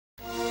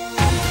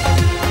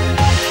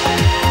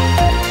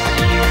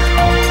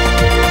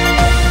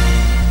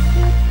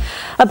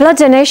A blood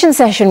donation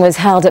session was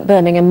held at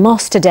Birmingham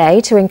Mosque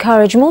today to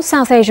encourage more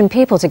South Asian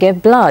people to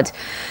give blood.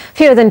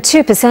 Fewer than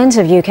 2%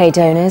 of UK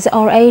donors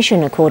are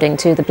Asian, according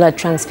to the Blood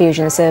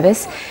Transfusion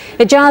Service.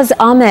 Ijaz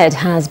Ahmed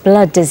has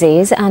blood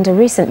disease and a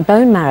recent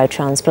bone marrow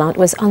transplant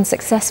was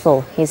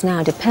unsuccessful. He is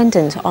now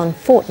dependent on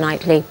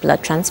fortnightly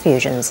blood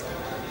transfusions.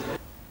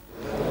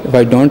 If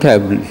I don't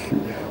have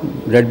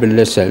red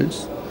blood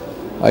cells,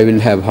 I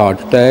will have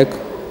heart attack,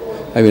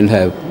 I will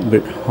have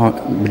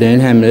brain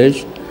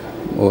hemorrhage,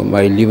 or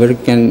my liver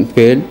can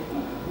fail.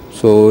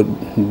 So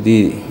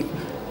they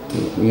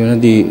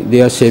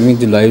are saving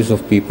the lives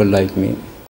of people like me.